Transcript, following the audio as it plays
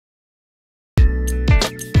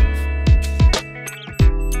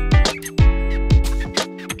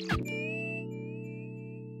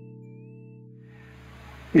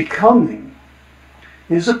Becoming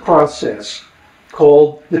is a process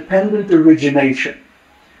called dependent origination.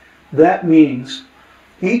 That means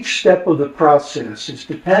each step of the process is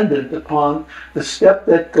dependent upon the step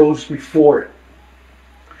that goes before it.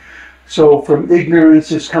 So from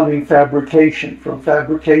ignorance is coming fabrication. From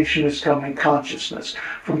fabrication is coming consciousness.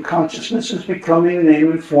 From consciousness is becoming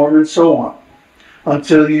name and form and so on.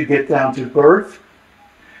 Until you get down to birth,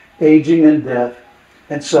 aging and death,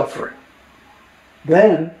 and suffering.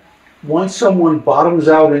 Then, once someone bottoms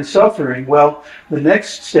out in suffering, well, the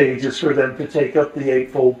next stage is for them to take up the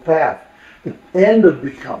Eightfold Path, the end of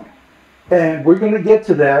becoming. And we're going to get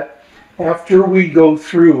to that after we go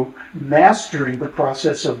through mastering the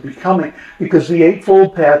process of becoming, because the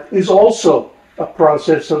Eightfold Path is also a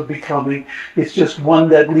process of becoming. It's just one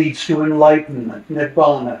that leads to enlightenment,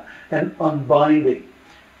 Nibbāna, and unbinding,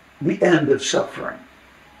 the end of suffering.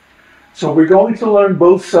 So we're going to learn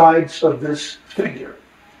both sides of this figure,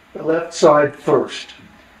 the left side first.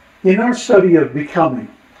 In our study of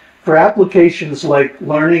becoming, for applications like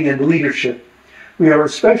learning and leadership, we are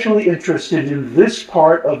especially interested in this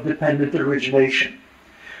part of dependent origination.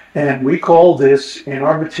 And we call this, in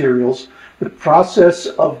our materials, the process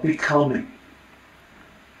of becoming.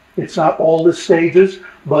 It's not all the stages,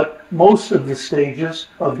 but most of the stages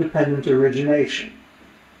of dependent origination.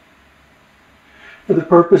 For the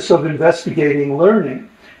purpose of investigating learning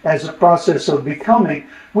as a process of becoming,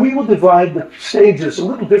 we will divide the stages a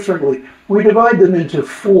little differently. We divide them into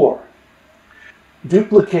 4.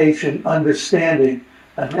 Duplication, understanding,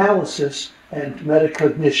 analysis, and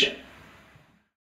metacognition.